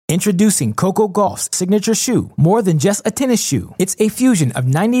Introducing Coco Gauff's signature shoe, more than just a tennis shoe. It's a fusion of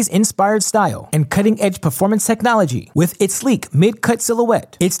 90s-inspired style and cutting-edge performance technology. With its sleek mid-cut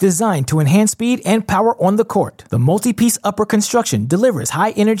silhouette, it's designed to enhance speed and power on the court. The multi-piece upper construction delivers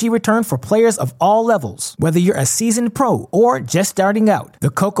high-energy return for players of all levels. Whether you're a seasoned pro or just starting out, the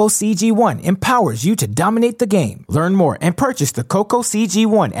Coco CG1 empowers you to dominate the game. Learn more and purchase the Coco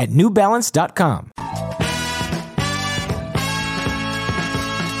CG1 at NewBalance.com.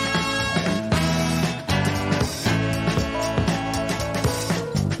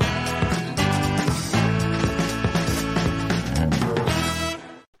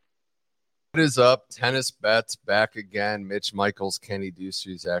 What is up? Tennis Bets back again. Mitch Michaels, Kenny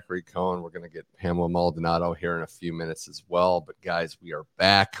Ducey, Zachary Cohen. We're going to get Pamela Maldonado here in a few minutes as well. But, guys, we are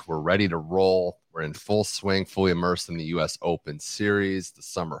back. We're ready to roll. We're in full swing, fully immersed in the U.S. Open Series, the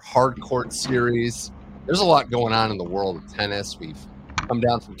Summer Hardcourt Series. There's a lot going on in the world of tennis. We've come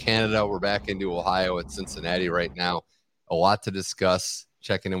down from Canada. We're back into Ohio at Cincinnati right now. A lot to discuss.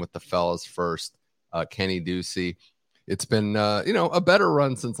 Checking in with the fellas first. Kenny Ducey. It's been, a better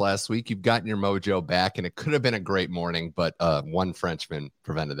run since last week. You've gotten your mojo back, and it could have been a great morning, but one Frenchman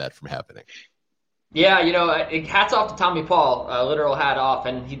prevented that from happening. Yeah, hats off to Tommy Paul, literal hat off,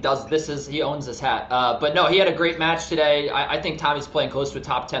 and he owns this hat. But no, he had a great match today. I think Tommy's playing close to a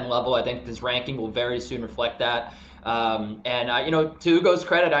top 10 level. I think his ranking will very soon reflect that. To Ugo's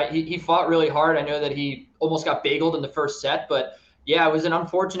credit, he fought really hard. I know that he almost got bageled in the first set, but yeah, it was an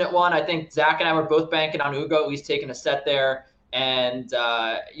unfortunate one. I think Zach and I were both banking on Ugo at least taking a set there. And,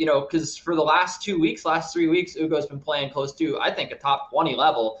 because for the last 3 weeks, Ugo's been playing close to, I think, a top 20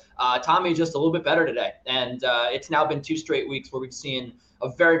 level. Tommy just a little bit better today. And it's now been 2 straight weeks where we've seen a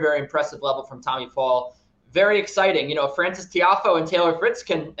very, very impressive level from Tommy Paul. Very exciting. Francis Tiafoe and Taylor Fritz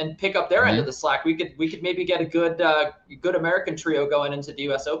can pick up their end of the slack. We could maybe get a good American trio going into the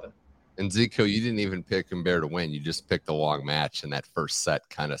U.S. Open. And Zico, you didn't even pick Humbert to win. You just picked a long match, and that first set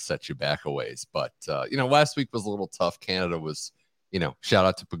kind of set you back a ways. But, last week was a little tough. Canada was, shout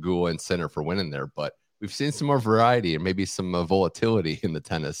out to Pegula and Sinner for winning there. But we've seen some more variety and maybe some volatility in the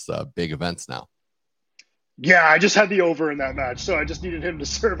tennis big events now. Yeah, I just had the over in that match. So I just needed him to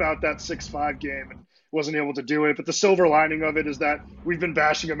serve out that 6-5 game and wasn't able to do it. But the silver lining of it is that we've been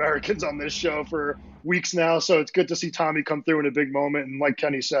bashing Americans on this show for weeks now. So it's good to see Tommy come through in a big moment. And like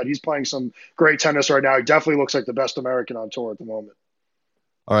Kenny said, he's playing some great tennis right now. He definitely looks like the best American on tour at the moment.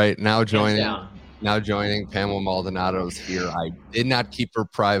 All right, now joining Pamela Maldonado's here. I did not keep her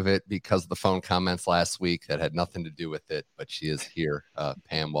private because of the phone comments last week that had nothing to do with it, but she is here.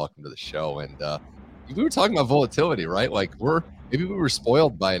 Pam, welcome to the show. And we were talking about volatility, right? Like maybe we were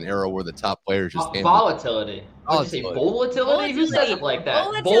spoiled by an era where the top players just volatility. What did you say? Volatility? Who says it like that?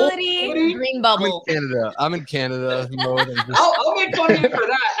 Volatility. Green bubble. I'm in Canada. I'll make fun of you for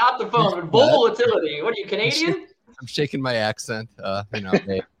that. Not the phone, but volatility. What are you, Canadian? I'm shaking my accent. But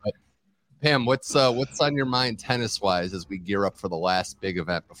Pam, what's on your mind tennis-wise as we gear up for the last big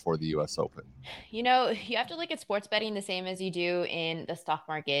event before the U.S. Open? You have to look at sports betting the same as you do in the stock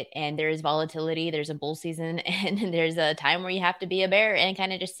market, and there is volatility. There's a bull season, and there's a time where you have to be a bear and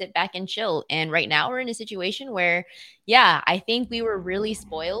kind of just sit back and chill. And right now we're in a situation where, I think we were really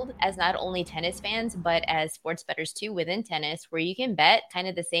spoiled as not only tennis fans, but as sports bettors too within tennis, where you can bet kind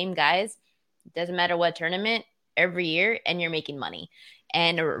of the same guys, doesn't matter what tournament, every year, and you're making money.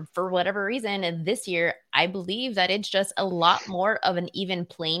 And for whatever reason, this year, I believe that it's just a lot more of an even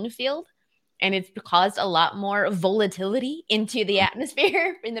playing field. And it's caused a lot more volatility into the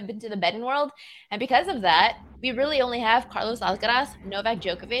atmosphere, into the betting world. And because of that, we really only have Carlos Alcaraz, Novak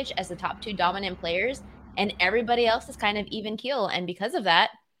Djokovic as the top 2 dominant players. And everybody else is kind of even keel. And because of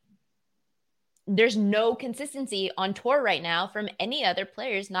that, there's no consistency on tour right now from any other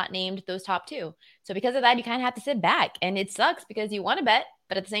players not named those top 2. So because of that, you kind of have to sit back, and it sucks because you want to bet,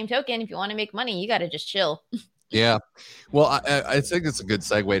 but at the same token, if you want to make money, you got to just chill. Yeah. Well, I think it's a good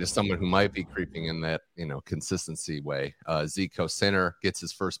segue to someone who might be creeping in that, consistency way. Zico Sinner gets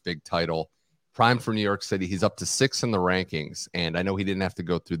his first big title, primed for New York City. He's up to 6 in the rankings, and I know he didn't have to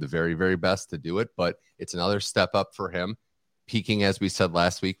go through the very, very best to do it, but it's another step up for him. Peaking, as we said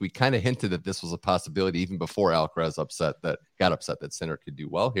last week, we kind of hinted that this was a possibility even before Alcaraz got upset that Sinner could do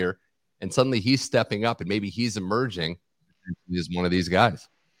well here. And suddenly he's stepping up, and maybe he's emerging as one of these guys.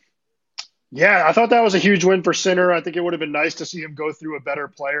 Yeah, I thought that was a huge win for Sinner. I think it would have been nice to see him go through a better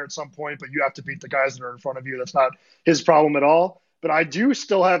player at some point, but you have to beat the guys that are in front of you. That's not his problem at all. But I do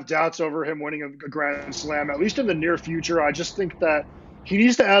still have doubts over him winning a Grand Slam, at least in the near future. I just think that he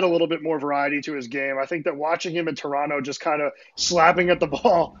needs to add a little bit more variety to his game. I think that watching him in Toronto just kind of slapping at the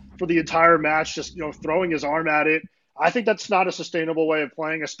ball for the entire match, just throwing his arm at it, I think that's not a sustainable way of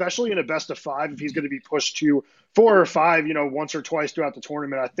playing, especially in a best of 5. If he's going to be pushed to 4 or 5, once or twice throughout the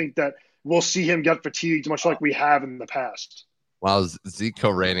tournament, I think that we'll see him get fatigued, much like we have in the past. Wow,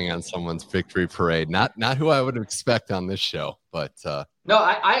 Zico raining on someone's victory parade. Not who I would expect on this show, but no,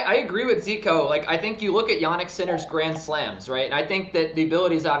 I agree with Zico. Like, I think you look at Jannik Sinner's Grand Slams, right? And I think that the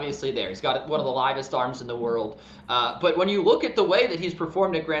ability is obviously there. He's got one of the livest arms in the world. But when you look at the way that he's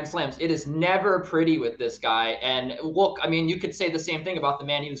performed at Grand Slams, it is never pretty with this guy. And look, I mean, you could say the same thing about the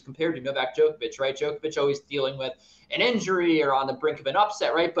man he was compared to, Novak Djokovic, right? Djokovic always dealing with an injury or on the brink of an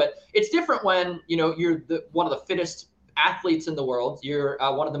upset, right? But it's different when, you're one of the fittest athletes in the world. You're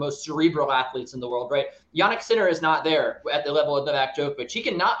one of the most cerebral athletes in the world, right? Jannik Sinner is not there at the level of Novak Djokovic. He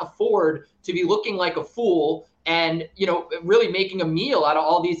cannot afford to be looking like a fool and, really making a meal out of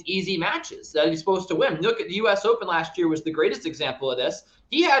all these easy matches that he's supposed to win. Look at the U.S. Open last year was the greatest example of this.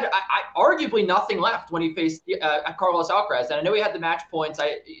 He had arguably nothing left when he faced Carlos Alcaraz. And I know he had the match points.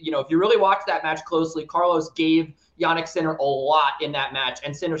 If you really watch that match closely, Carlos gave Jannik Sinner a lot in that match,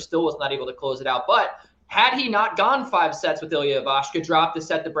 and Sinner still was not able to close it out. But had he not gone 5 sets with Ilya Ivashka, dropped the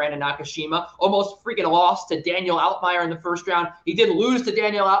set to Brandon Nakashima, almost freaking lost to Daniel Altmaier in the first round. He did lose to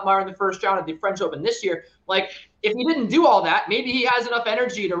Daniel Altmaier in the first round at the French Open this year. Like, if he didn't do all that, maybe he has enough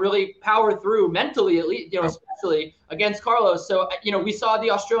energy to really power through mentally, at least, especially against Carlos. So, we saw the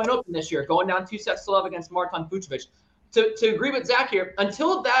Australian Open this year going down 2 sets to love against Martin Fucsovics. To agree with Zach here,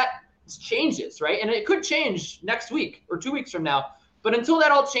 until that changes, right? And it could change next week or 2 weeks from now. But until that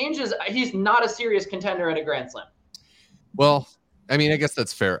all changes, he's not a serious contender at a Grand Slam. Well, I mean, I guess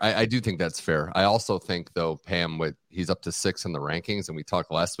that's fair. I do think that's fair. I also think, though, Pam, he's up to 6 in the rankings, and we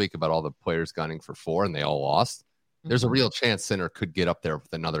talked last week about all the players gunning for 4, and they all lost. Mm-hmm. There's a real chance Sinner could get up there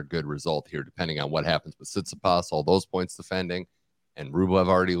with another good result here, depending on what happens with Tsitsipas, all those points defending, and Rublev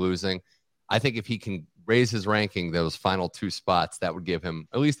already losing. I think if he can raise his ranking those final 2 spots, that would give him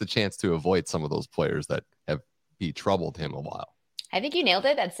at least a chance to avoid some of those players that have troubled him a while. I think you nailed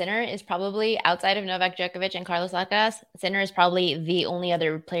it. That Sinner is probably, outside of Novak Djokovic and Carlos Alcaraz, Sinner is probably the only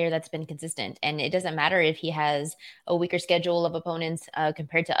other player that's been consistent. And it doesn't matter if he has a weaker schedule of opponents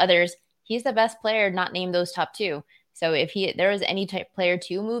compared to others. He's the best player, not named those top 2. So if there was any type player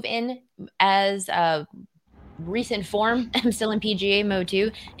to move in as recent form, I'm still in PGA mode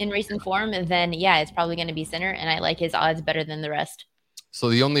too, in recent form, then yeah, it's probably going to be Sinner. And I like his odds better than the rest. So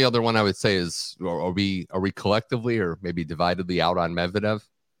the only other one I would say is, are we collectively or maybe dividedly out on Medvedev?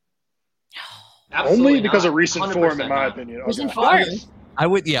 Absolutely only because of recent form, in my not. opinion. Recent form. I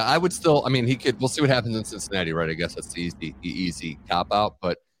would still. I mean, we'll see what happens in Cincinnati, right? I guess that's the easy cop out,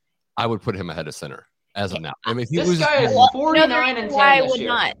 but I would put him ahead of Sinner as of now. I mean, if he this loses, guy is 49 and 10 I this would year.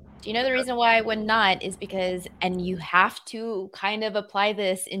 not. Do you know the reason why I would not is because, and you have to kind of apply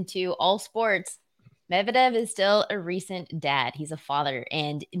this into all sports, Medvedev is still a recent dad. He's a father,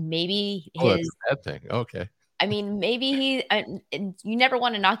 and maybe that's a bad thing. Okay. I mean, maybe you never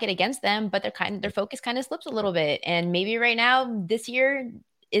want to knock it against them, but their focus kind of slips a little bit. And maybe right now, this year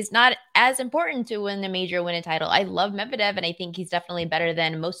is not as important to win a major, win a title. I love Medvedev, and I think he's definitely better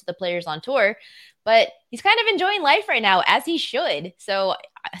than most of the players on tour, but he's kind of enjoying life right now, as he should. So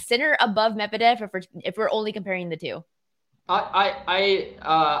Sinner above Medvedev if we're only comparing the 2.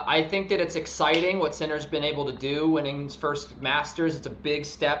 I think that it's exciting what Sinner's been able to do, winning his first Masters. It's a big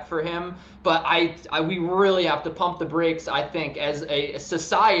step for him, but we really have to pump the brakes, I think, as a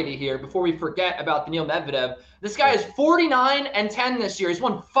society here before we forget about Daniil Medvedev. This guy is 49 and 10 this year. He's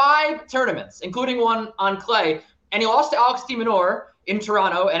won 5 tournaments, including one on clay, and he lost to Alex de Minaur in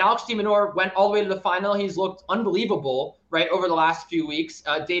Toronto, and Alex de Minaur went all the way to the final. He's looked unbelievable, right, over the last few weeks,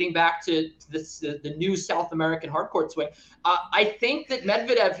 dating back to the new South American hardcourt swing. I think that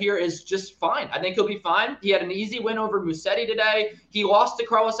Medvedev here is just fine. I think he'll be fine. He had an easy win over Musetti today. He lost to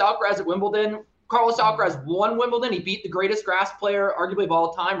Carlos Alcaraz at Wimbledon. Carlos Alcaraz won Wimbledon. He beat the greatest grass player, arguably of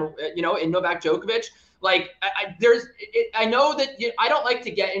all time, in Novak Djokovic. Like, I know that I don't like to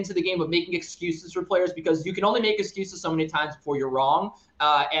get into the game of making excuses for players because you can only make excuses so many times before you're wrong.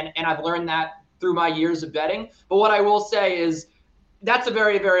 And I've learned that through my years of betting. But what I will say is that's a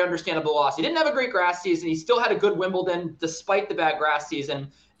very, very understandable loss. He didn't have a great grass season. He still had a good Wimbledon despite the bad grass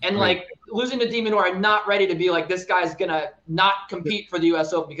season. And like losing to de Minaur, I'm not ready to be like, this guy's going to not compete for the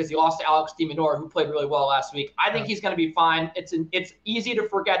U.S. Open because he lost to Alex de Minaur, who played really well last week. I think he's going to be fine. It's easy to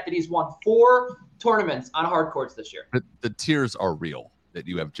forget that he's won 4 tournaments on hard courts this year. But the tiers are real, that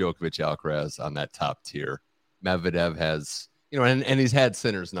you have Djokovic, Alcaraz on that top tier. Medvedev has, and he's had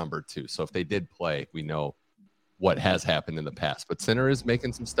Sinner's number too. So if they did play, we know what has happened in the past. But Sinner is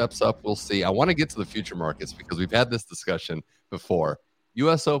making some steps up. We'll see. I want to get to the future markets because we've had this discussion before.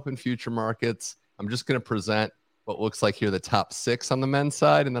 U.S. Open future markets. I'm just going to present what looks like here the top 6 on the men's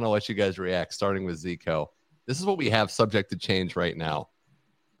side, and then I'll let you guys react, starting with Zico. This is what we have subject to change right now,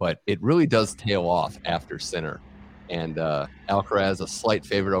 but it really does tail off after Sinner. And Alcaraz, a slight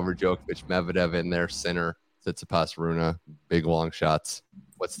favorite over Djokovic, Medvedev in there, Sinner, Tsitsipas, Rune, big long shots.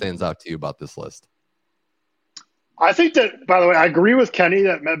 What stands out to you about this list? I think that, by the way, I agree with Kenny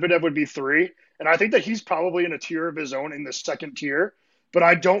that Medvedev would be 3, and I think that he's probably in a tier of his own in the second tier. But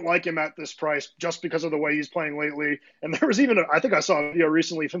I don't like him at this price just because of the way he's playing lately. And there was even, I think I saw a video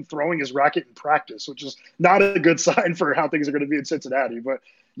recently of him throwing his racket in practice, which is not a good sign for how things are going to be in Cincinnati. But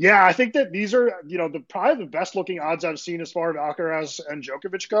yeah, I think that these are, probably the best looking odds I've seen as far as Alcaraz and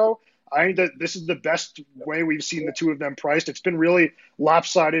Djokovic go. I think that this is the best way we've seen the two of them priced. It's been really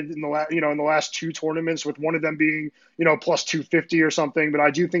lopsided in the last 2 tournaments, with one of them being, plus 250 or something. But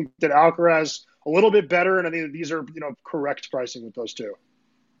I do think that Alcaraz a little bit better, and I think that these are, correct pricing with those two.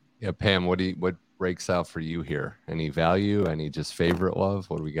 Yeah, Pam, what breaks out for you here? Any value? Any just favorite love?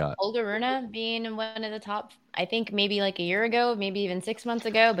 What do we got? Holger Rune being one of the top, I think maybe like a year ago, maybe even 6 months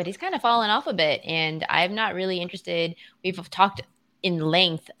ago, but he's kind of fallen off a bit, and I'm not really interested. We've talked in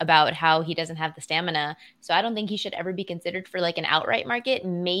length about how he doesn't have the stamina, so I don't think he should ever be considered for like an outright market.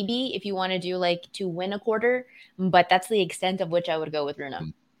 Maybe if you want to do like to win a quarter, but that's the extent of which I would go with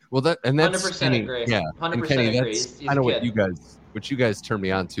Rune. Well, that's 100% agree. Yeah, 100% Kenny, agree. That's kind of what you guys turned me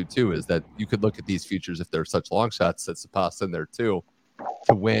on to too, is that you could look at these futures if they're such long shots that Tsitsipas in there too,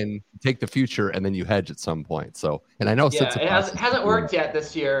 to win, take the future, and then you hedge at some point. So, and I know Tsitsipas it hasn't worked yet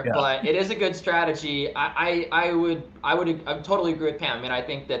this year, but it is a good strategy. I would totally agree with Pam. I mean, I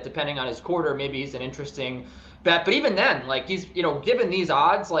think that depending on his quarter, maybe he's an interesting bet. But even then, like, he's, given these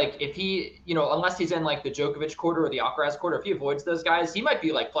odds, like if he, unless he's in like the Djokovic quarter or the Alcaraz quarter, if he avoids those guys, he might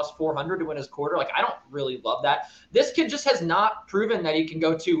be like plus 400 to win his quarter. Like, I don't really love that. This kid just has not proven that he can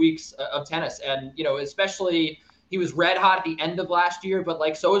go 2 weeks of tennis. And, especially he was red hot at the end of last year, but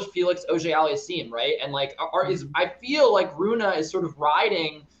like, so is Felix Auger-Aliassime, right? And like, I feel like Rune is sort of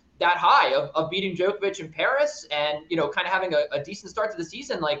riding that high of beating Djokovic in Paris and, kind of having a decent start to the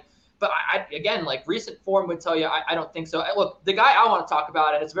season. Like, but again, like recent form would tell you, I don't think so. Look, the guy I want to talk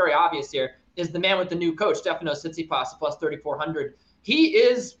about, and it's very obvious here, is the man with the new coach, Stefanos Tsitsipas, plus 3,400. He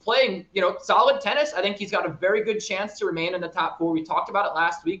is playing, solid tennis. I think he's got a very good chance to remain in the top 4. We talked about it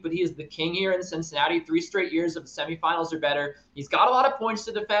last week, but he is the king here in Cincinnati. 3 straight years of the semifinals or better. He's got a lot of points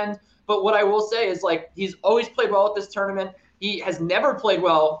to defend. But what I will say is, like, he's always played well at this tournament. He has never played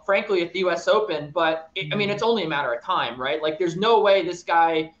well, frankly, at the U.S. Open. But, it's only a matter of time, right? Like, there's no way this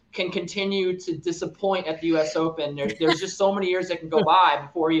guy can continue to disappoint at the U.S. Open. There's just so many years that can go by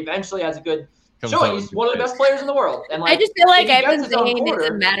before he eventually has a good showing. He's one of the best players in the world. And like, I just feel like I've been saying it's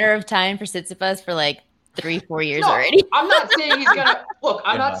a matter of time for Tsitsipas for like 3-4 years already. I'm not saying he's gonna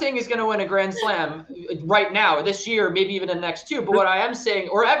I'm not saying he's gonna win a Grand Slam right now, this year, maybe even the next 2. But what I am saying,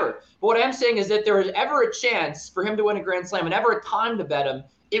 or ever, but what I am saying is that there is ever a chance for him to win a Grand Slam and ever a time to bet him,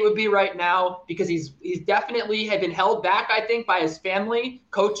 it would be right now, because he's definitely had been held back, I think, by his family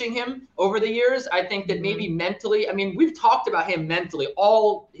coaching him over the years. I think that maybe mentally, we've talked about him mentally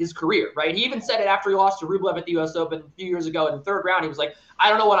all his career, right? He even said it after he lost to Rublev at the U.S. Open a few years ago in the 3rd round. He was like, I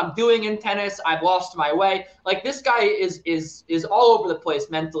don't know what I'm doing in tennis. I've lost my way. Like, this guy is all over the place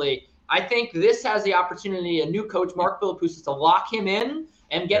mentally. I think this has the opportunity, a new coach, Mark Philippoussis, to lock him in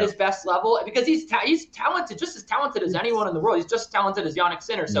and get his best level, because he's talented, just as talented as anyone in the world. He's just as talented as Jannik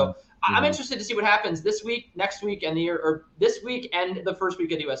Sinner. So I'm interested to see what happens this week, next week, and this week and the first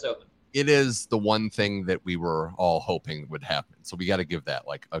week of the U.S. Open. It is the one thing that we were all hoping would happen. So we got to give that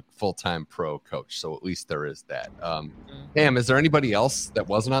like a full-time pro coach. So at least there is that. Pam, is there anybody else that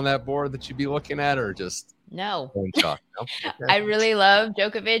wasn't on that board that you'd be looking at, or just no? Okay. I really love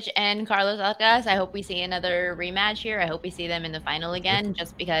Djokovic and Carlos Alcaraz. I hope we see another rematch here. I hope we see them in the final again,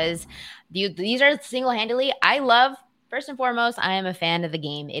 just because these are single-handedly. First and foremost, I am a fan of the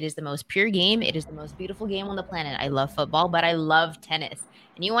game. It is the most pure game. It is the most beautiful game on the planet. I love football, but I love tennis.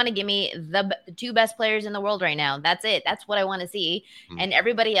 And you want to give me the 2 best players in the world right now. That's it. That's what I want to see. And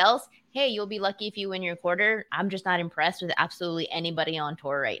everybody else, hey, you'll be lucky if you win your quarter. I'm just not impressed with absolutely anybody on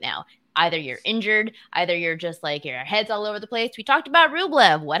tour right now. Either you're injured, either you're just like your head's all over the place. We talked about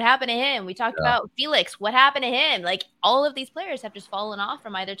Rublev. What happened to him? We talked about Felix. What happened to him? Like, all of these players have just fallen off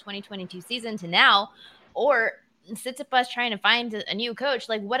from either 2022 season to now, or Tsitsipas trying to find a new coach.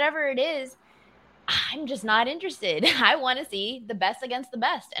 Like, whatever it is, I'm just not interested. I want to see the best against the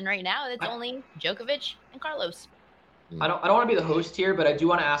best. And right now it's only Djokovic and Carlos. I don't want to be the host here, but I do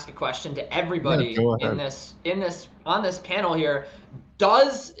want to ask a question to everybody on this panel here.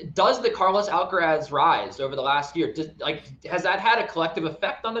 Does the Carlos Alcaraz rise over the last year? Has that had a collective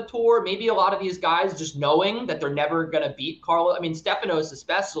effect on the tour? Maybe a lot of these guys just knowing that they're never going to beat Carlos. I mean, Stefanos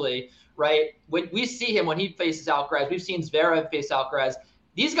especially, right? When we see him when he faces Alcaraz, we've seen Zverev face Alcaraz.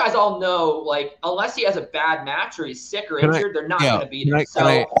 These guys all know, like, unless he has a bad match or he's sick or injured, they're not going to beat him.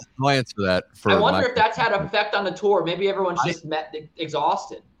 I'll answer that. I wonder if that's had an effect on the tour. Maybe everyone's just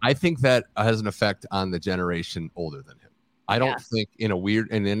exhausted. I think that has an effect on the generation older than him. I don't think in a weird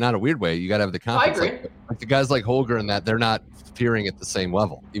and in not a weird way, you got to have the confidence. I agree. Like the guys like Holger and that, they're not fearing at the same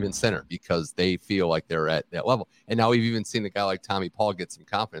level, even Sinner, because they feel like they're at that level. And now we've even seen a guy like Tommy Paul get some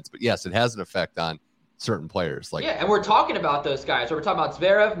confidence. But yes, it has an effect on certain players. Like and we're talking about those guys. We're talking about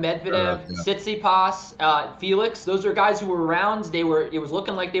Zverev, Medvedev, Tsitsipas, Felix. Those are guys who were around. It was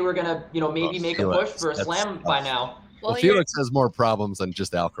looking like they were gonna, maybe make a push for a slam by now. Well, Felix has more problems than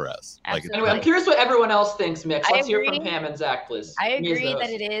just Alcaraz. Anyway, I'm curious what everyone else thinks, Mix. Let's hear from Pam and Zach, please. I agree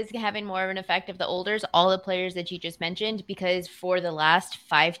that it is having more of an effect of the olders, all the players that you just mentioned, because for the last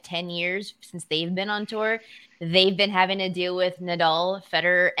 5-10 years since they've been on tour, they've been having to deal with Nadal,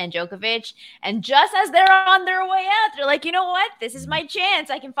 Federer, and Djokovic. And just as they're on their way out, they're like, you know what? This is my chance.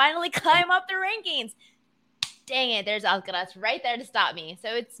 I can finally climb up the rankings. Dang it, there's Alcaraz right there to stop me.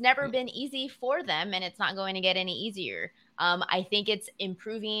 So it's never been easy for them, and it's not going to get any easier. I think it's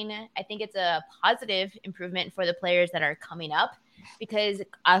improving. I think it's a positive improvement for the players that are coming up, because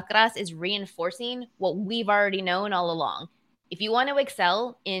Alcaraz is reinforcing what we've already known all along. If you want to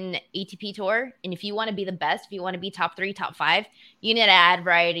excel in ATP Tour, and if you want to be the best, if you want to be top 3, top 5, you need to add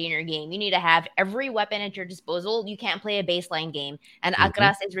variety in your game. You need to have every weapon at your disposal. You can't play a baseline game. And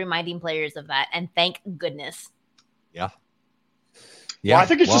Alcaraz is reminding players of that. And thank goodness. Yeah. Well, I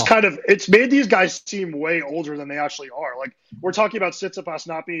think it's just it's made these guys seem way older than they actually are. Like, we're talking about Tsitsipas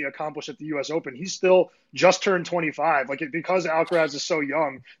not being accomplished at the U.S. Open. He's still just turned 25. Because Alcaraz is so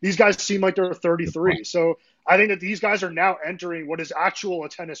young, these guys seem like they're 33. So I think that these guys are now entering what is actual a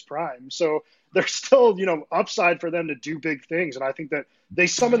tennis prime. So there's still, upside for them to do big things. And I think that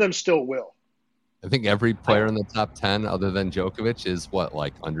some of them still will. I think every player in the top 10 other than Djokovic is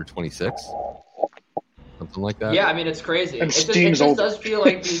under 26? Something like that. Yeah, I mean, it's crazy. And it just does feel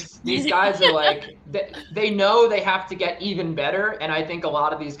like these guys are like, they know they have to get even better. And I think a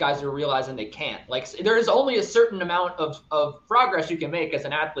lot of these guys are realizing they can't. Like, there is only a certain amount of progress you can make as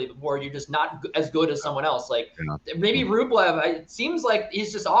an athlete before you're just not as good as someone else. Like, maybe Rublev, it seems like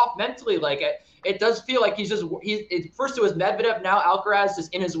he's just off mentally. Like, it does feel like first it was Medvedev, now Alcaraz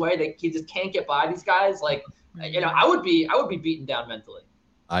just in his way. That he just can't get by these guys. Like, I would be beaten down mentally.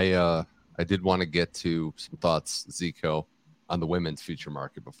 I did want to get to some thoughts, Zico, on the women's future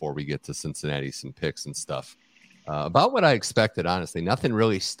market before we get to Cincinnati, some picks and stuff. About what I expected, honestly. Nothing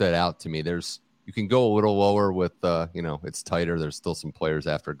really stood out to me. You can go a little lower with, it's tighter. There's still some players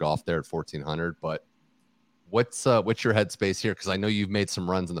after golf there at 1,400. But what's your headspace here? Because I know you've made some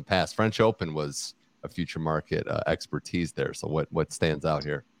runs in the past. French Open was a future market expertise there. So what stands out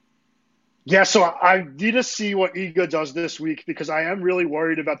here? Yeah, so I need to see what Iga does this week, because I am really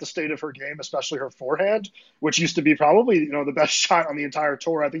worried about the state of her game, especially her forehand, which used to be probably, the best shot on the entire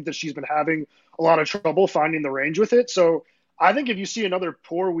tour. I think that she's been having a lot of trouble finding the range with it. So I think if you see another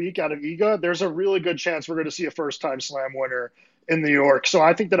poor week out of Iga, there's a really good chance we're going to see a first-time slam winner in New York. So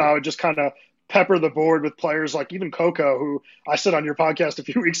I think that I would just kind of pepper the board with players like even Coco, who I said on your podcast a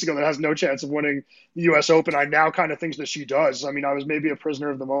few weeks ago that has no chance of winning the U.S. Open. I now kind of think that she does. I mean, I was maybe a prisoner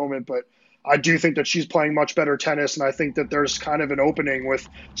of the moment, but I do think that she's playing much better tennis, and I think that there's kind of an opening with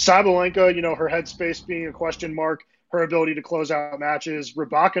Sabalenka, her headspace being a question mark, her ability to close out matches,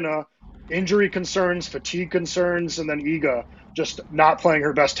 Rybakina, injury concerns, fatigue concerns, and then Iga just not playing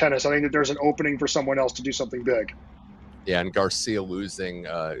her best tennis. I think that there's an opening for someone else to do something big. Yeah, and Garcia losing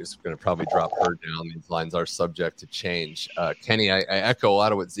is going to probably drop her down. These lines are subject to change. Kenny, I echo a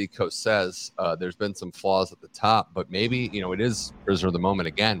lot of what Zico says. There's been some flaws at the top, but maybe, it is prisoner of the moment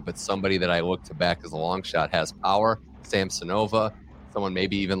again, but somebody that I look to back as a long shot has power, Samsonova, someone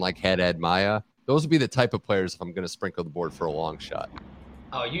maybe even like Haddad Maia. Those would be the type of players if I'm going to sprinkle the board for a long shot.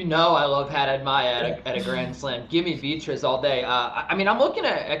 Oh, I love Haddad Maia at a Grand Slam. Give me Beatrice all day. I'm looking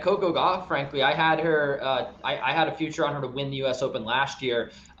at Coco Gauff, frankly. I had her. I had a future on her to win the U.S. Open last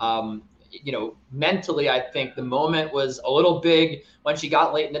year. Mentally, I think the moment was a little big when she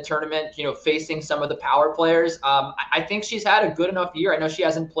got late in the tournament, facing some of the power players. I think she's had a good enough year. I know she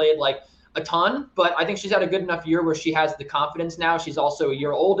hasn't played like a ton, but I think she's had a good enough year where she has the confidence now. She's also a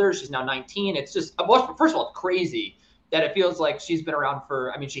year older. She's now 19. It's just, first of all, it's crazy that it feels like she's been around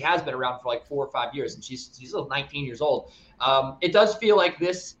she has been around for like 4 or 5 years, and she's still 19 years old. It does feel like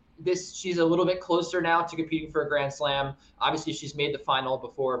this she's a little bit closer now to competing for a Grand Slam. Obviously, she's made the final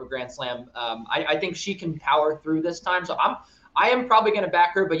before of a Grand Slam. I think she can power through this time. So I am probably going to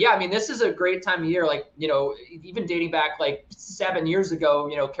back her. But yeah, I mean, this is a great time of year. Like, even dating back like 7 years ago,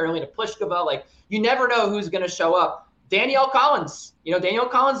 Karolina Pliskova, like you never know who's going to show up. Danielle Collins, Danielle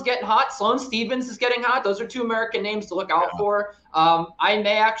Collins getting hot. Sloane Stephens is getting hot. Those are two American names to look out for. I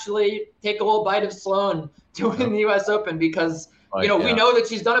may actually take a little bite of Sloane to win the U.S. Open because, we know that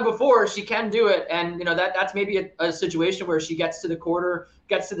she's done it before. She can do it. And, that's maybe a situation where she gets to the quarter,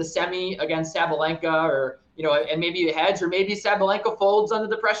 gets to the semi against Sabalenka or, and maybe it heads or maybe Sabalenka folds under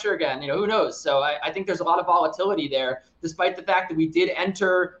the pressure again. Who knows? So I think there's a lot of volatility there, despite the fact that we did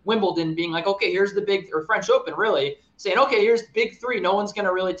enter Wimbledon being like, okay, here's the French Open, really saying, okay, here's big three. No one's going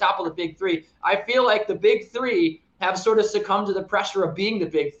to really topple the big three. I feel like the big three have sort of succumbed to the pressure of being the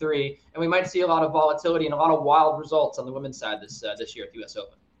big three, and we might see a lot of volatility and a lot of wild results on the women's side this year at the U.S.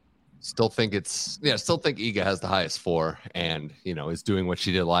 Open. Still think Iga has the highest floor and, is doing what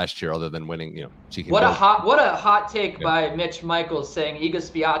she did last year other than winning, she can. What a hot take by Mitch Michaels saying Iga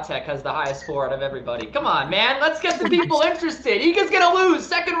Swiatek has the highest floor out of everybody. Come on, man. Let's get the people interested. Iga's going to lose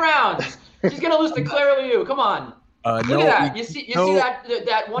second round. She's going to lose to Claire Liu. Come on. Look at that. You see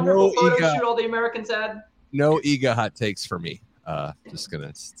that wonderful photo shoot all the Americans had? No Iga hot takes for me.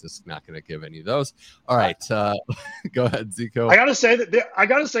 Just not gonna give any of those. All right, go ahead, Zico. I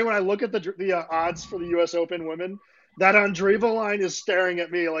gotta say when I look at the odds for the U.S. Open women, that Andreeva line is staring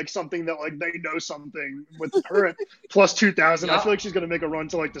at me like something that like they know something with her at plus 2,000. I feel like she's gonna make a run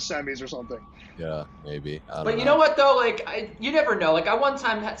to like the semis or something. Yeah, maybe. But you know what though? Like you never know. Like I one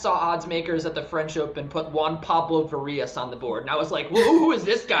time saw odds makers at the French Open put Juan Pablo Varillas on the board, and I was like, well, who is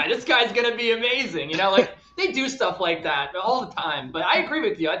this guy? This guy's gonna be amazing. Like. They do stuff like that all the time, but I agree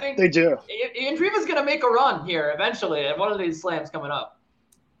with you. I think they do. Andreeva's going to make a run here eventually at one of these slams coming up.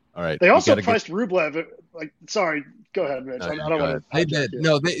 All right. They also priced Rublev. Sorry, go ahead, Mitch. No, I don't want to. They did.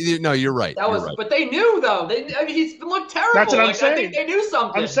 No, you're right. Right. But they knew though. He's looked terrible. That's what I'm saying. I think they knew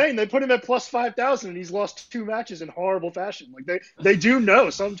something. I'm saying they put him at plus 5,000, and he's lost 2 matches in horrible fashion. Like they do know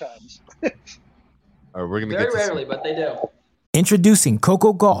sometimes. All right, we're gonna very rarely, but they do. Introducing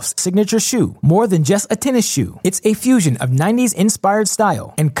Coco Gauff's signature shoe. More than just a tennis shoe, it's a fusion of 90s inspired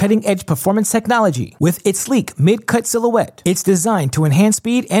style and cutting-edge performance technology. With its sleek mid-cut silhouette, it's designed to enhance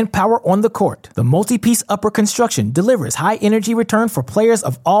speed and power on the court. The multi-piece upper construction delivers high-energy return for players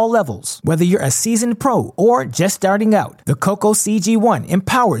of all levels. Whether you're a seasoned pro or just starting out, the Coco CG1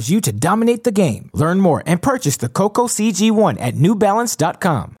 empowers you to dominate the game. Learn more and purchase the Coco CG1 at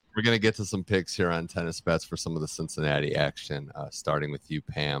newbalance.com. We're going to get to some picks here on Tennis Bets for some of the Cincinnati action, starting with you,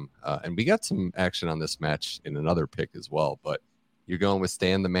 Pam. And we got some action on this match in another pick as well. But you're going with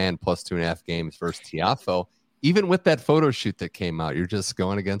Stan the Man plus 2.5 games versus Tiafoe. Even with that photo shoot that came out, you're just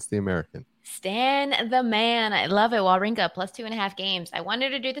going against the American. Stan the Man. I love it. Wawrinka plus 2.5 games. I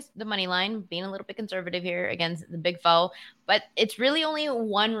wanted to do the money line, being a little bit conservative here against the big foe, but it's really only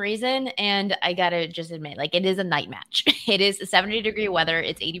one reason. And I got to just admit, like, it is a night match. It is 70-degree weather.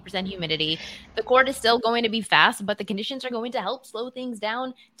 It's 80% humidity. The court is still going to be fast, but the conditions are going to help slow things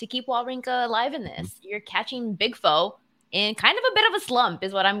down to keep Wawrinka alive in this. You're catching big foe in kind of a bit of a slump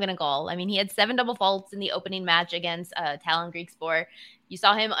is what I'm going to call. I mean, he had 7 double faults in the opening match against Talon Griekspoor. You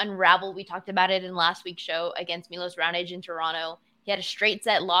saw him unravel. We talked about it in last week's show against Milos Raonic in Toronto. He had a straight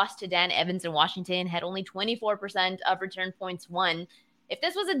set loss to Dan Evans in Washington, had only 24% of return points won. If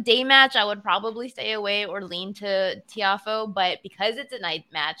this was a day match, I would probably stay away or lean to Tiafoe, but because it's a night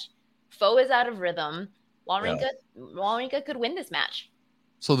match, Foe is out of rhythm. Wawrinka could win this match.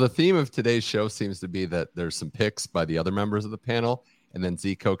 So the theme of today's show seems to be that there's some picks by the other members of the panel, and then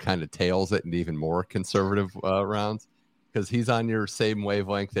Zico kind of tails it in even more conservative rounds because he's on your same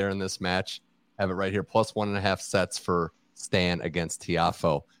wavelength there in this match. Have it right here, plus 1.5 sets for Stan against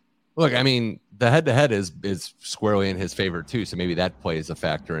Tiafoe. Look, I mean, the head-to-head is squarely in his favor too, so maybe that plays a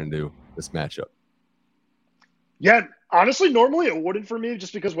factor into this matchup. Yeah, honestly, normally it wouldn't for me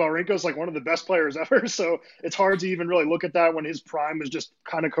just because Wawrinka is like one of the best players ever. So it's hard to even really look at that when his prime is just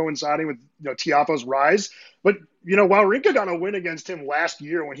kind of coinciding with Tiafoe's rise. But, Wawrinka got a win against him last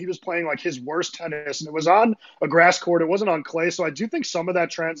year when he was playing like his worst tennis, and it was on a grass court. It wasn't on clay. So I do think some of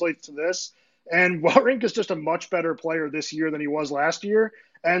that translates to this. And Wawrinka is just a much better player this year than he was last year.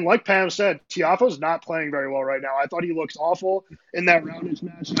 And like Pam said, Tiafoe's not playing very well right now. I thought he looked awful in that Raonic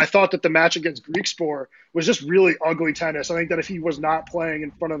match. I thought that the match against Griekspoor was just really ugly tennis. I think that if he was not playing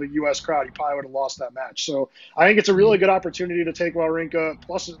in front of a U.S. crowd, he probably would have lost that match. So I think it's a really good opportunity to take Wawrinka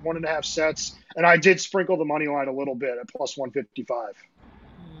plus 1.5 sets. And I did sprinkle the money line a little bit at plus 155.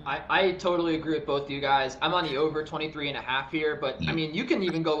 I totally agree with both of you guys. I'm on the over 23.5 here, but I mean, you can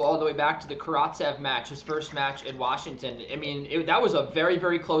even go all the way back to the Karatsev match, his first match in Washington. I mean, that was a very,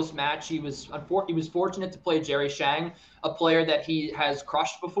 very close match. He was fortunate to play Jerry Shang, a player that he has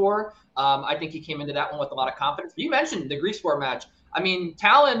crushed before. I think he came into that one with a lot of confidence. But you mentioned the Greece War match. I mean,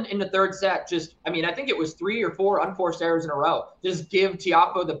 Talon in the third set I think it was 3 or 4 unforced errors in a row. Just give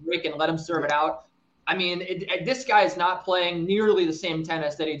Tiafoe the break and let him serve it out. I mean, this guy is not playing nearly the same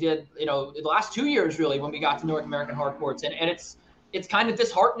tennis that he did, the last 2 years, really, when we got to North American hard courts. And it's kind of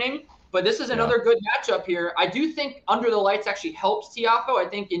disheartening, but this is another good matchup here. I do think under the lights actually helps Tiafoe. I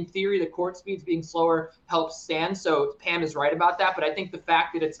think in theory, the court speeds being slower helps Stan. So Pam is right about that. But I think the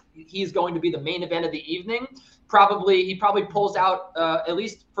fact that he's going to be the main event of the evening, he probably pulls out, at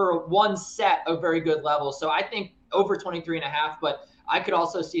least for one set, a very good level. So I think over 23.5, but I could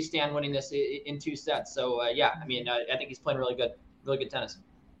also see Stan winning this in 2 sets. So, I think he's playing really good tennis.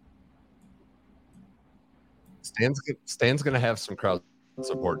 Stan's going to have some crowd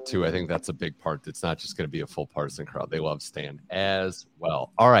support, too. I think that's a big part. It's not just going to be a full partisan crowd. They love Stan as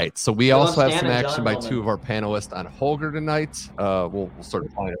well. All right, so we also have some action by 2 of our panelists on Holger tonight. We'll sort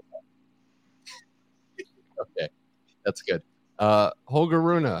of find it. Okay, that's good. Holger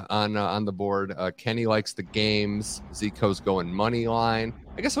Rune on the board. Kenny likes the games. Zico's going money line.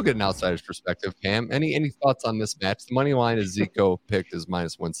 I guess we'll get an outsider's perspective. Pam, any thoughts on this match? The money line is Zico picked as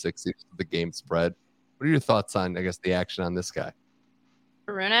 -160. The game spread. What are your thoughts on, I guess, the action on this guy?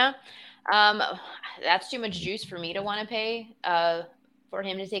 Rune, that's too much juice for me to want to pay for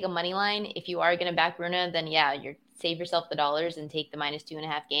him to take a money line. If you are going to back Rune, then save yourself the dollars and take the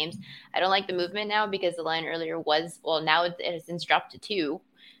 -2.5 games. I don't like the movement now because the line earlier now it has since dropped to 2.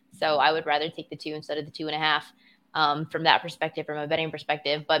 So I would rather take the 2 instead of the 2.5 from that perspective, from a betting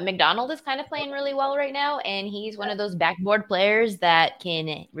perspective. But McDonald is kind of playing really well right now. And he's one of those backboard players that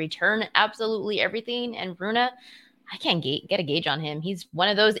can return absolutely everything. And Rune, I can't get a gauge on him. He's one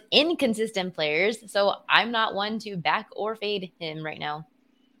of those inconsistent players. So I'm not one to back or fade him right now.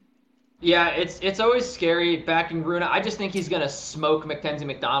 Yeah, it's always scary backing Rune. I just think he's going to smoke Mackenzie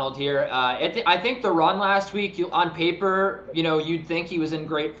McDonald here. I think the run last week, on paper, you'd think he was in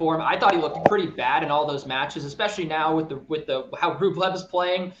great form. I thought he looked pretty bad in all those matches, especially now with the how Rublev is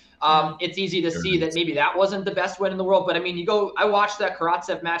playing. It's easy to see that maybe that wasn't the best win in the world. But I mean, I watched that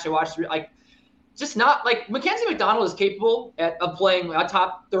Karatsev match. I watched just not like Mackenzie McDonald is capable of playing a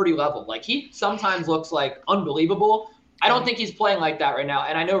top 30 level. Like he sometimes looks like unbelievable. I don't think he's playing like that right now.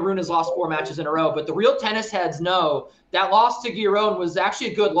 And I know Rune has lost 4 matches in a row, but the real tennis heads know that loss to Giron was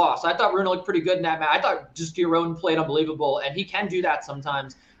actually a good loss. I thought Rune looked pretty good in that match. I thought just Giron played unbelievable, and he can do that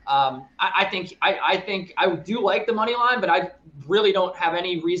sometimes. I think I do like the money line, but I really don't have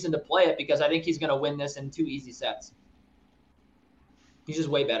any reason to play it because I think he's going to win this in 2 easy sets. He's just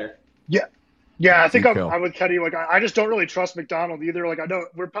way better. Yeah. Yeah, I think I'm with Kenny. I just don't really trust McDonald either. I know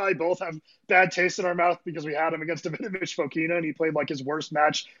we're probably both have bad taste in our mouth because we had him against Davidovich Fokina, and he played his worst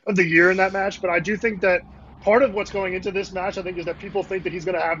match of the year in that match. But I do think that part of what's going into this match, I think, is that people think that he's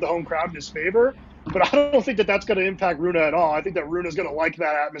going to have the home crowd in his favor. But I don't think that that's going to impact Rune at all. I think that Rune is going to like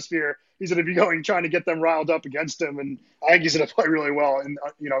that atmosphere. He's going to be trying to get them riled up against him, and I think he's going to play really well in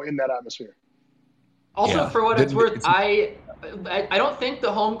that atmosphere. Also, for what it's worth, I don't think the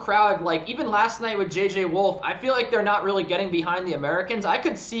home crowd, even last night with JJ Wolf, I feel like they're not really getting behind the Americans. I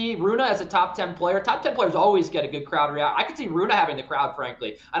could see Rune as a top 10 player. Top 10 players always get a good crowd react. I could see Rune having the crowd,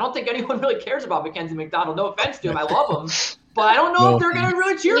 frankly. I don't think anyone really cares about Mackenzie McDonald. No offense to him. I love him. But I don't know if they're going to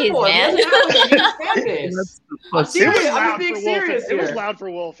really cheer for him. He doesn't have a fan base. I'm serious. I'm being serious here. It was loud for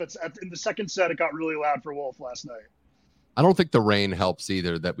Wolf. In the second set, it got really loud for Wolf last night. I don't think the rain helps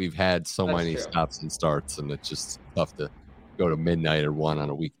either, that we've had so many stops and starts, and it's just tough to go to midnight or 1 on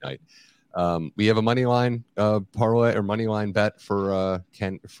a weeknight. We have a money line parlay or money line bet for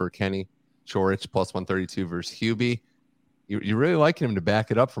Kenny Chorich +132 versus Hubie. You're really liking him to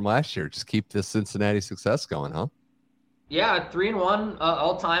back it up from last year. Just keep this Cincinnati success going, huh? Yeah, 3-1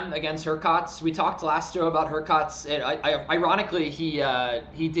 all time against Hurkacz. We talked last show about Hurkacz. Ironically,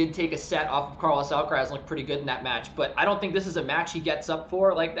 he did take a set off of Carlos Alcaraz and looked pretty good in that match. But I don't think this is a match he gets up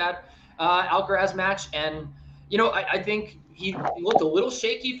for like that Alcaraz match. And I think he looked a little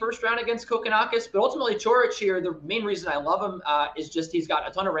shaky first round against Kokkinakis. But ultimately, Chorich here, the main reason I love him is just he's got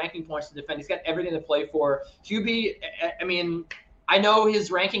a ton of ranking points to defend. He's got everything to play for. Hubie, I know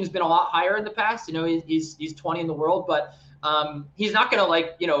his ranking's been a lot higher in the past. He's 20 in the world, but He's not going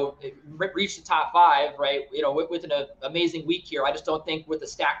to reach the top 5, right? With an amazing week here. I just don't think with a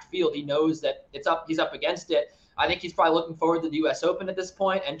stacked field, he knows that he's up against it. I think he's probably looking forward to the U.S. Open at this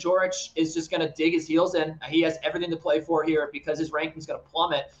point, and Joric is just going to dig his heels in. He has everything to play for here because his ranking is going to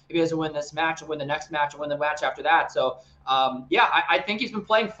plummet if he doesn't win this match and win the next match and win the match after that. So, I think he's been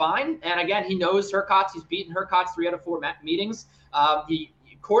playing fine. And again, he knows Hurkacz. He's beaten Hurkacz 3 out of 4 meetings.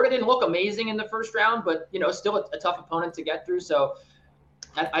 Korda didn't look amazing in the first round, but still a tough opponent to get through. So,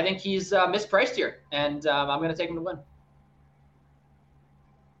 I think he's mispriced here, and I'm going to take him to win.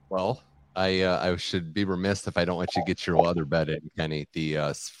 Well, I should be remiss if I don't let you get your other bet in, Kenny. The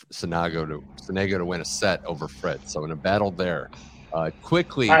Sonego to win a set over Fritz. So in a battle there,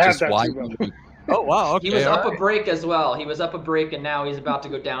 quickly, just why? Oh wow! Okay, he was up a break as well. He was up a break, and now he's about to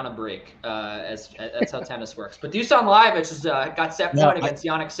go down a break. That's how tennis works. But Dusan Lajovic has got set point against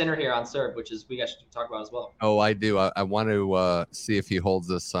Jannik Sinner here on serve, which is we guys should talk about as well. Oh, I do. I want to see if he holds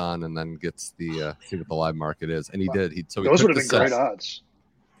this on and then gets the see what the live market is, and he did. Those would have been great odds.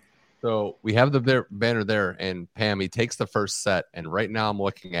 So we have the banner there, and Pam, he takes the first set, and right now I'm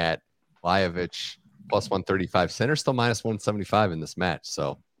looking at Lajovic plus 135. Sinner still minus 175 in this match.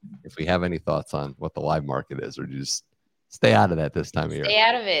 So if we have any thoughts on what the live market is, or just stay out of that this time of year. Stay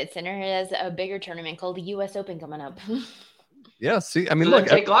out of it. Sinner has a bigger tournament called the U.S. Open coming up. Yeah, see, I mean, so look,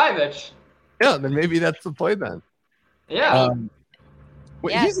 take Lajovic. Yeah, then maybe that's the play then. Yeah.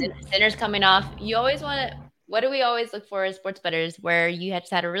 Sinner's coming off. You always want to. What do we always look for as sports bettors, where you have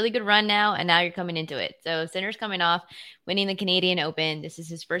just had a really good run now, and now you're coming into it? So Sinner's coming off, winning the Canadian Open. This is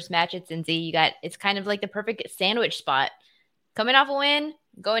his first match at Cincy. It's kind of like the perfect sandwich spot. Coming off a win,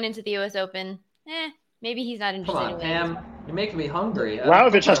 going into the U.S. Open, maybe he's not interested. Come on, Pam. You're making me hungry.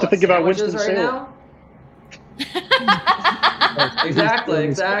 Lajovic has to think about Winston right Salem. Now?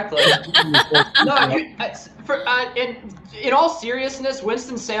 Exactly. No, in all seriousness,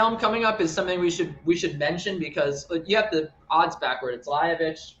 Winston-Salem coming up is something we should mention because you have the odds backward. It's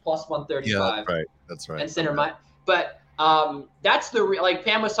Lajovic plus 135. Yeah, that's right. And Sinner, but that's like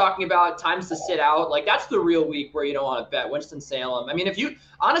Pam was talking about times to sit out. Like that's the real week where you don't want to bet Winston-Salem. I mean, I've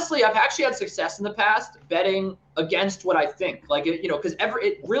actually had success in the past betting against what I think. Like because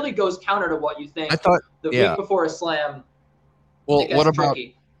it really goes counter to what you think. I thought week before a slam. Well,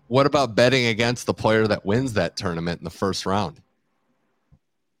 what about betting against the player that wins that tournament in the first round?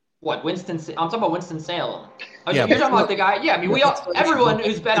 What I'm talking about Winston-Salem. Okay, you're talking about the guy. Yeah, I mean everyone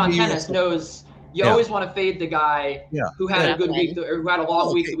who's bet on tennis knows. You always want to fade the guy who had a good week or who had a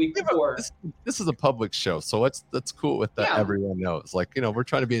long week the week before. This is a public show, so that's cool with that. Everyone knows. Like, we're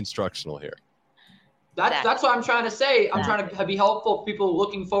trying to be instructional here. That's what I'm trying to say. I'm trying to be helpful for people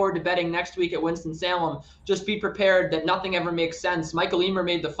looking forward to betting next week at Winston-Salem. Just be prepared that nothing ever makes sense. Michael Emer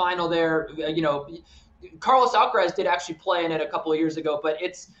made the final there. Carlos Alcaraz did actually play in it a couple of years ago, but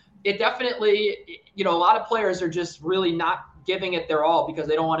it definitely, a lot of players are just really not giving it their all because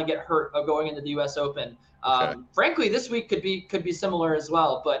they don't want to get hurt of going into the U.S. Open. Frankly, this week could be similar as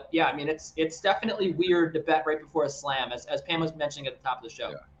well. But yeah, I mean, it's definitely weird to bet right before a slam, as Pam was mentioning at the top of the show.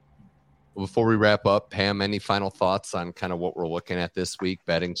 Yeah. Well, before we wrap up, Pam, any final thoughts on kind of what we're looking at this week,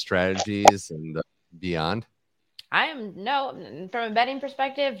 betting strategies and beyond? From a betting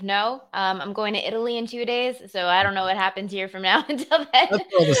perspective, no. I'm going to Italy in 2 days, so I don't know what happens here from now until then.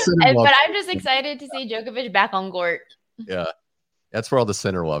 But I'm just excited to see Djokovic back on court. Yeah, that's where all the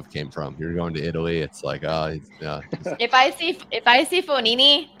Sinner love came from. You're going to Italy, it's like, if I see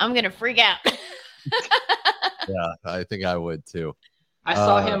Fonini, I'm gonna freak out. Yeah, I think I would too. I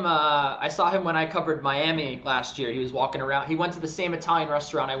saw him when I covered Miami last year. He was walking around. He went to the same Italian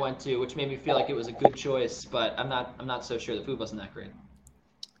restaurant I went to, which made me feel like it was a good choice. But I'm not so sure the food wasn't that great.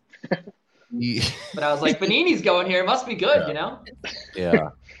 But I was like, Panini's going here. It must be good, Yeah.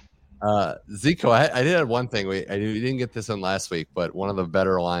 Zico, I did have one thing. We didn't get this in last week, but one of the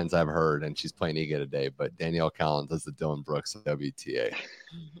better lines I've heard, and she's playing Iga today, but Danielle Collins does the Dylan Brooks of WTA.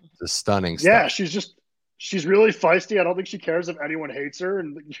 Just stunning stuff. Yeah, she's really feisty. I don't think she cares if anyone hates her,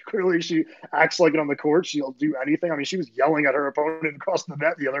 and clearly she acts like it on the court. She'll do anything. I mean, she was yelling at her opponent across the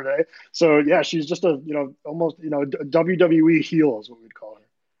net the other day. So yeah, she's just almost a WWE heel is what we'd call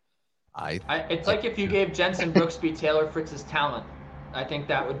her. It's like if you gave Jensen Brooksby Taylor Fritz's talent. I think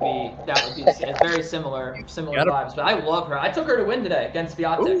that would be very similar vibes. But I love her. I took her to win today against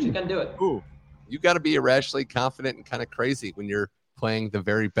Swiatek. She's gonna do it. Ooh, you got to be irrationally confident and kind of crazy when you're playing the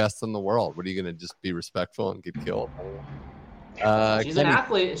very best in the world. What are you gonna just be respectful and get killed? She's an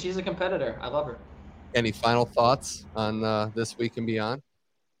athlete. She's a competitor. I love her. Any final thoughts on this week and beyond?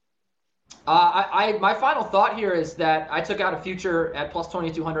 My final thought here is that I took out a future at plus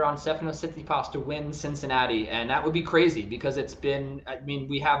 2,200 on Stefanos Tsitsipas to win Cincinnati, and that would be crazy because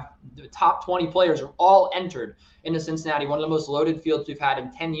we have the top 20 players are all entered into Cincinnati, one of the most loaded fields we've had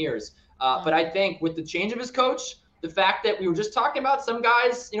in 10 years. But I think with the change of his coach, the fact that we were just talking about some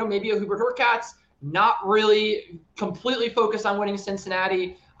guys, maybe a Hubert Hurkacz, not really completely focused on winning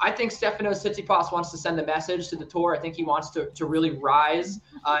Cincinnati. I think Stefanos Tsitsipas wants to send a message to the tour. I think he wants to really rise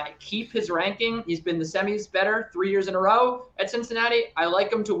and keep his ranking. He's been the semis better 3 years in a row at Cincinnati. I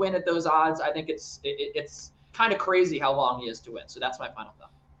like him to win at those odds. I think it's kind of crazy how long he is to win. So that's my final thought.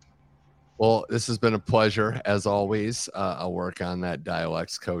 Well, this has been a pleasure as always. I'll work on that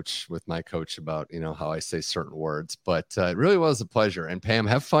dialects coach with my coach about, how I say certain words, but it really was a pleasure. And Pam,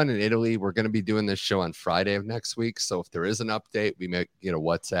 have fun in Italy. We're going to be doing this show on Friday of next week. So if there is an update, we may,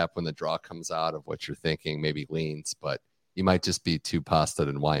 WhatsApp when the draw comes out of what you're thinking, maybe leans, but you might just be too pasta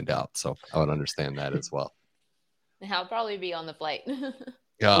and wind out. So I would understand that as well. I'll probably be on the flight.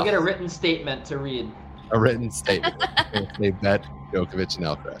 We'll get a written statement to read. A written statement. They bet Djokovic and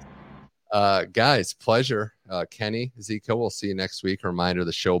Alcaraz. Guys, pleasure. Kenny, Zico, we'll see you next week. A reminder,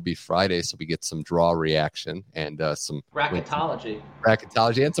 the show will be Friday, so we get some draw reaction and some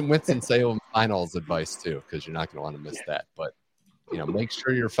bracketology and some Winston-Salem finals advice too, because you're not going to want to miss that. But make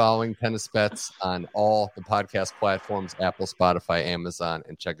sure you're following Tennis Bets on all the podcast platforms, Apple, Spotify, Amazon,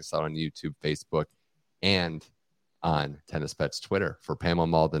 and check us out on YouTube, Facebook, and on Tennis Bets Twitter. For Pamela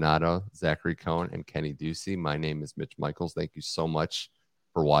Maldonado, Zachary Cohn, and Kenny Ducey, my name is Mitch Michaels. Thank you so much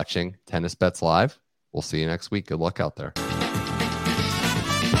for watching Tennis Bets Live. We'll see you next week. Good luck out there.